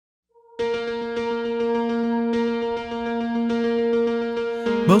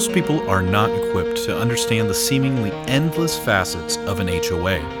Most people are not equipped to understand the seemingly endless facets of an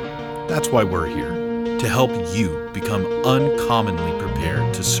HOA. That's why we're here, to help you become uncommonly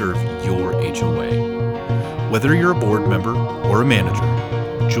prepared to serve your HOA. Whether you're a board member or a manager,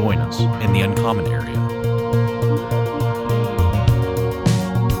 join us in the Uncommon Area.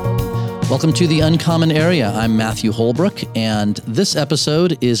 Welcome to the Uncommon Area. I'm Matthew Holbrook, and this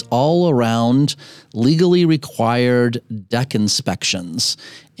episode is all around legally required deck inspections.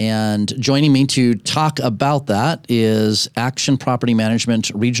 And joining me to talk about that is Action Property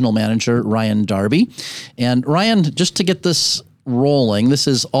Management Regional Manager Ryan Darby. And Ryan, just to get this rolling, this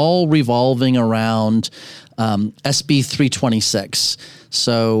is all revolving around SB 326.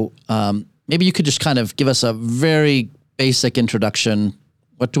 So maybe you could just kind of give us a very basic introduction.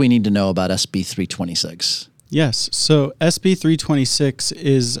 What do we need to know about SB 326? Yes. So SB 326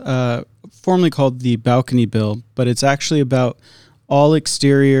 is formerly called the Balcony Bill, but it's actually about all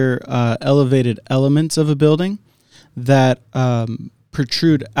exterior elevated elements of a building that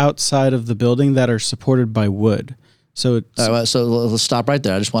protrude outside of the building that are supported by wood. So let's stop right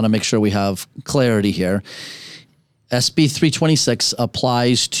there. I just want to make sure we have clarity here. SB 326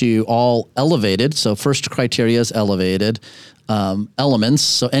 applies to all elevated. So first criteria is elevated elements.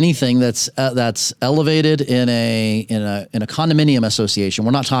 So anything that's elevated in a condominium association.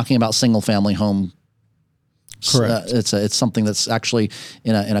 We're not talking about single family home. Correct. It's something that's actually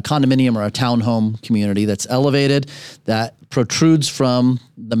in a condominium or a townhome community that's elevated, that protrudes from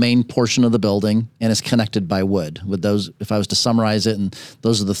the main portion of the building and is connected by wood. With those, if I was to summarize it, and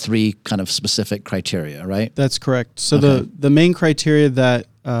those are the three kind of specific criteria, right? That's correct. So the main criteria that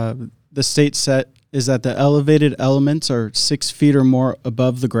the state set is that the elevated elements are 6 feet or more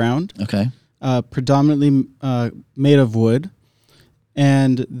above the ground. Okay. Predominantly made of wood,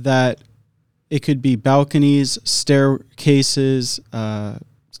 and that it could be balconies, staircases,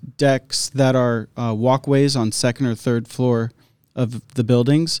 decks that are walkways on second or third floor of the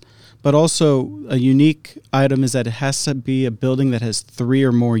buildings. But also a unique item is that it has to be a building that has 3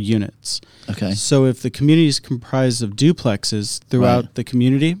 or more units. Okay. So if the community is comprised of duplexes throughout the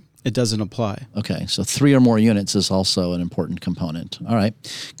community, it doesn't apply. Okay, so 3 or more units is also an important component. All right,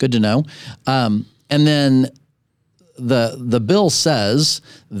 good to know. And then the bill says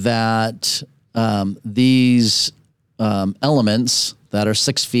that these elements that are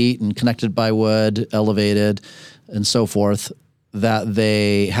 6 feet and connected by wood, elevated, and so forth, that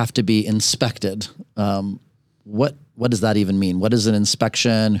they have to be inspected. What does that even mean? What is an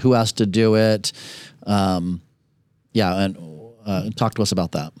inspection? Who has to do it? And talk to us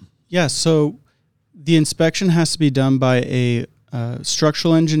about that. Yeah, so the inspection has to be done by a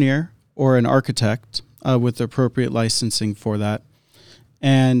structural engineer or an architect with the appropriate licensing for that.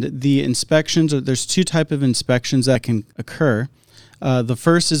 And the inspections, there's 2 types of inspections that can occur. The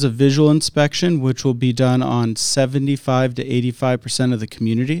first is a visual inspection, which will be done on 75 to 85% of the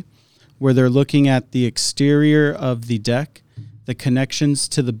community, where they're looking at the exterior of the deck, the connections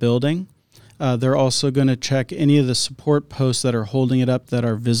to the building. They're also going to check any of the support posts that are holding it up that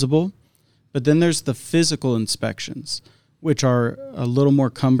are visible. But then there's the physical inspections, which are a little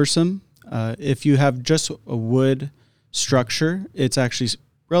more cumbersome. If you have just a wood structure, it's actually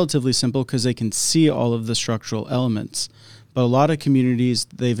relatively simple because they can see all of the structural elements. But a lot of communities,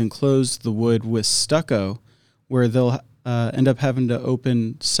 they've enclosed the wood with stucco, where they'll end up having to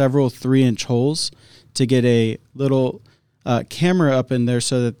open several 3-inch holes to get a little camera up in there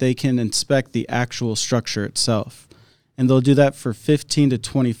so that they can inspect the actual structure itself. And they'll do that for 15 to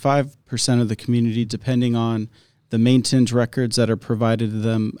 25% of the community, depending on the maintenance records that are provided to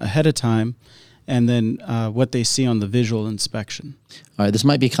them ahead of time, and then what they see on the visual inspection. All right, this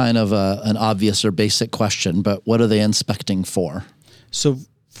might be kind of an obvious or basic question, but what are they inspecting for? So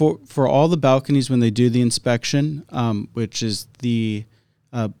for all the balconies, when they do the inspection, which is the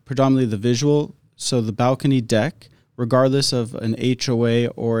predominantly the visual, so the balcony deck, regardless of an HOA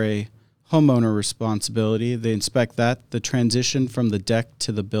or a homeowner responsibility, they inspect that, the transition from the deck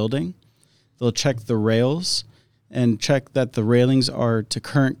to the building. They'll check the rails and check that the railings are to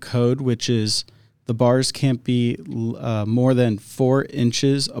current code, which is the bars can't be more than 4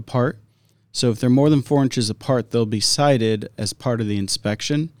 inches apart. So if they're more than 4 inches apart, they'll be cited as part of the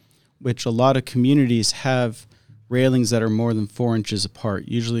inspection, which a lot of communities have railings that are more than 4 inches apart,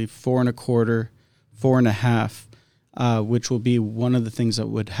 usually 4 1/4, 4 1/2, which will be one of the things that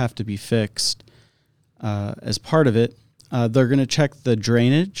would have to be fixed as part of it. They're going to check the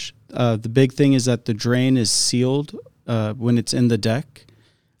drainage. The big thing is that the drain is sealed when it's in the deck.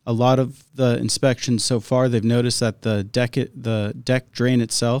 A lot of the inspections so far, they've noticed that the deck drain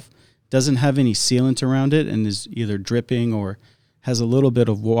itself doesn't have any sealant around it and is either dripping or has a little bit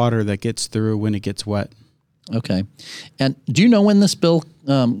of water that gets through when it gets wet. Okay. And do you know when this bill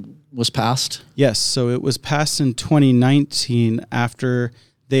was passed? Yes, so it was passed in 2019 after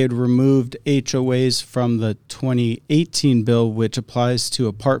they had removed HOAs from the 2018 bill, which applies to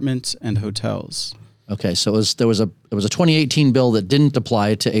apartments and hotels. Okay, so it was a 2018 bill that didn't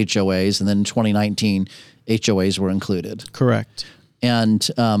apply to HOAs, and then in 2019, HOAs were included. Correct. And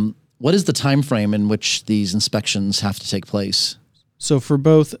what is the time frame in which these inspections have to take place? So for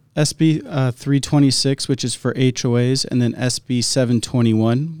both SB 326, which is for HOAs, and then SB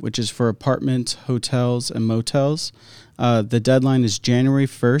 721, which is for apartments, hotels, and motels, the deadline is January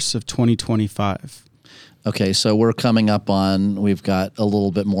 1st of 2025. Okay, so we're coming up on, we've got a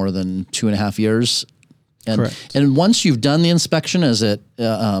little bit more than 2.5 years. And, Correct. And once you've done the inspection, is it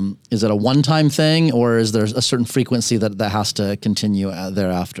a one-time thing, or is there a certain frequency that has to continue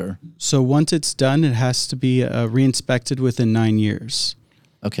thereafter? So once it's done, it has to be re-inspected within 9 years.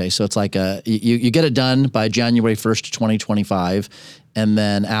 Okay, so it's like you get it done by January 1st, 2025, and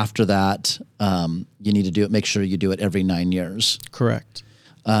then after that, you need to make sure you do it every 9 years. Correct.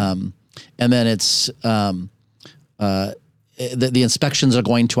 And then it's the inspections are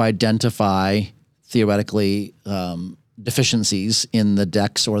going to identify theoretically deficiencies in the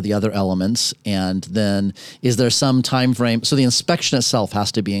decks or the other elements, and then is there some time frame? So the inspection itself has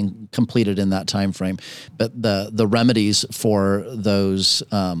to be completed in that time frame, but the remedies for those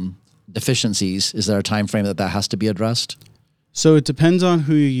deficiencies, is there a time frame that has to be addressed? So it depends on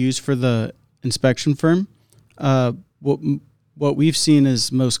who you use for the inspection firm. What we've seen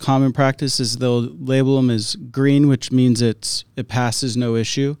as most common practice is they'll label them as green, which means it passes, no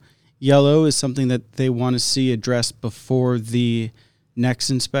issue. Yellow is something that they want to see addressed before the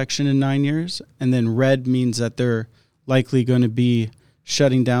next inspection in 9 years. And then red means that they're likely going to be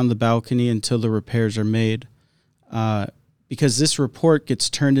shutting down the balcony until the repairs are made. Because this report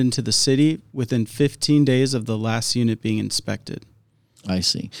gets turned into the city within 15 days of the last unit being inspected. I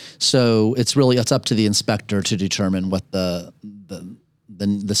see. So it's up to the inspector to determine what the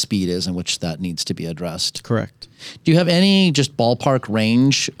speed is in which that needs to be addressed. Correct. Do you have any just ballpark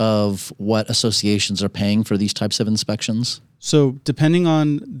range of what associations are paying for these types of inspections? So depending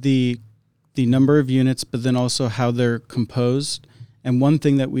on the number of units, but then also how they're composed. And one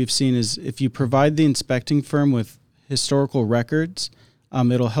thing that we've seen is if you provide the inspecting firm with historical records,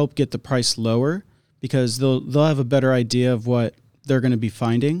 it'll help get the price lower because they'll have a better idea of what they're going to be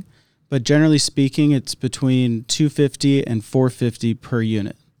finding. But generally speaking, it's between $250 and $450 per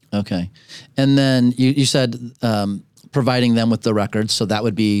unit. Okay. And then you said providing them with the records, so that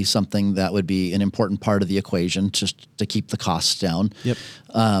would be something that would be an important part of the equation just to keep the costs down. Yep.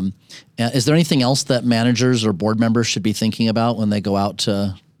 Is there anything else that managers or board members should be thinking about when they go out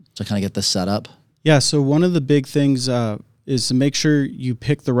to kind of get this set up? Yeah, so one of the big things is to make sure you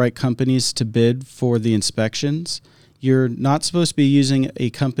pick the right companies to bid for the inspections. You're not supposed to be using a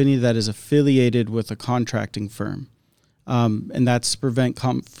company that is affiliated with a contracting firm, and that's to prevent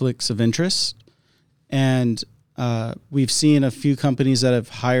conflicts of interest. And we've seen a few companies that have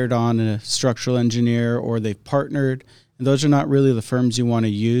hired on a structural engineer or they've partnered, and those are not really the firms you want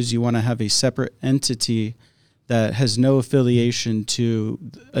to use. You want to have a separate entity that has no affiliation to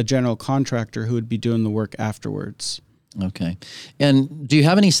a general contractor who would be doing the work afterwards. Okay. And do you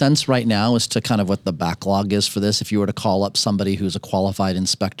have any sense right now as to kind of what the backlog is for this? If you were to call up somebody who's a qualified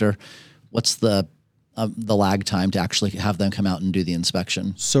inspector, what's the lag time to actually have them come out and do the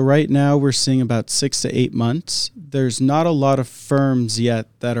inspection? So right now we're seeing about 6 to 8 months. There's not a lot of firms yet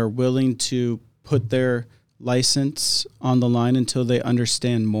that are willing to put their license on the line until they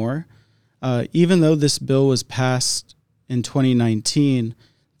understand more. Even though this bill was passed in 2019,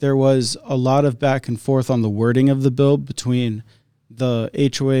 there was a lot of back and forth on the wording of the bill between the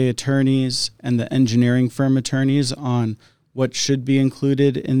HOA attorneys and the engineering firm attorneys on what should be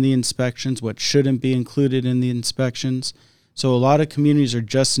included in the inspections, what shouldn't be included in the inspections. So a lot of communities are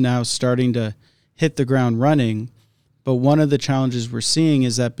just now starting to hit the ground running. But one of the challenges we're seeing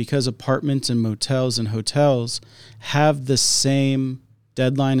is that because apartments and motels and hotels have the same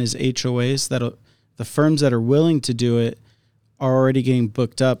deadline as HOAs, that the firms that are willing to do it are already getting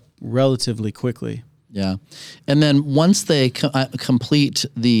booked up relatively quickly. Yeah. And then once they complete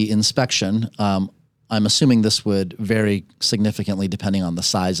the inspection, I'm assuming this would vary significantly depending on the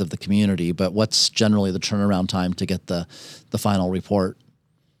size of the community, but what's generally the turnaround time to get the final report?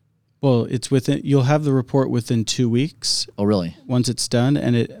 Well, you'll have the report within 2 weeks. Oh, really? Once it's done,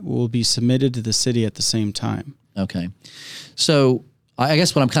 and it will be submitted to the city at the same time. Okay. So I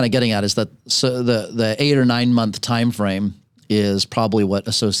guess what I'm kind of getting at is that the 8 or 9 month time frame is probably what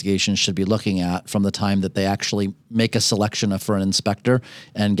associations should be looking at from the time that they actually make a selection for an inspector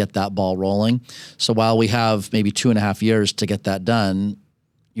and get that ball rolling. So while we have maybe 2.5 years to get that done,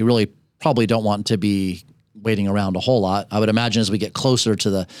 you really probably don't want to be waiting around a whole lot. I would imagine as we get closer to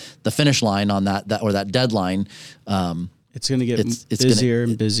the finish line on that deadline, it's going to get busier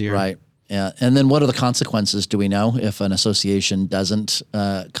and busier. Right. Yeah. And then what are the consequences, do we know, if an association doesn't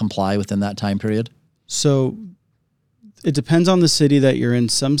comply within that time period? So it depends on the city that you're in.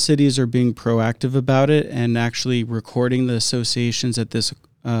 Some cities are being proactive about it and actually recording the associations that this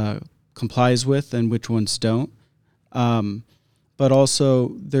complies with and which ones don't. But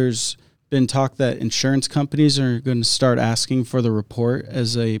also there's been talk that insurance companies are going to start asking for the report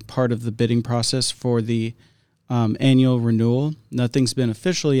as a part of the bidding process for the annual renewal. Nothing's been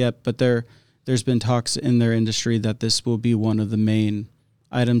official yet, but there's been talks in their industry that this will be one of the main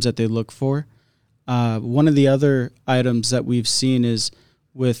items that they look for. One of the other items that we've seen is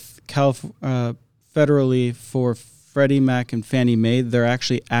with federally for Freddie Mac and Fannie Mae, they're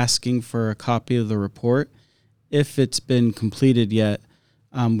actually asking for a copy of the report if it's been completed yet,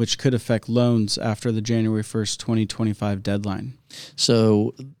 which could affect loans after the January 1st, 2025 deadline.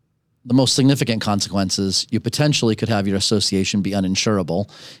 So the most significant consequences, you potentially could have your association be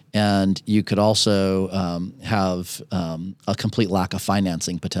uninsurable, and you could also have a complete lack of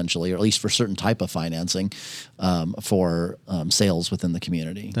financing potentially, or at least for certain type of financing for sales within the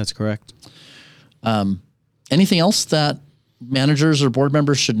community. That's correct. Anything else that managers or board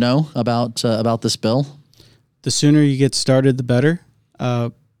members should know about this bill? The sooner you get started, the better.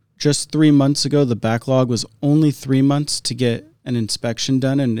 Just 3 months ago, the backlog was only 3 months to get an inspection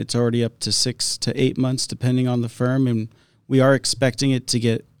done, and it's already up to 6 to 8 months depending on the firm, and we are expecting it to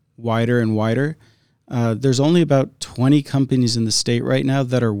get wider and wider. There's only about 20 companies in the state right now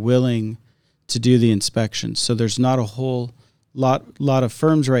that are willing to do the inspections, so there's not a whole lot of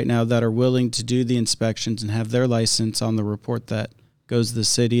firms right now that are willing to do the inspections and have their license on the report that goes to the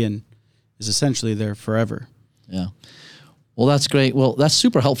city and is essentially there forever. Yeah. Well, that's great. Well, that's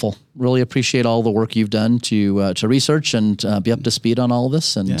super helpful. Really appreciate all the work you've done to research and be up to speed on all of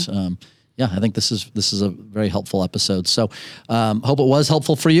this. And I think this is a very helpful episode. So hope it was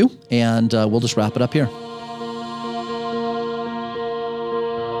helpful for you. And we'll just wrap it up here.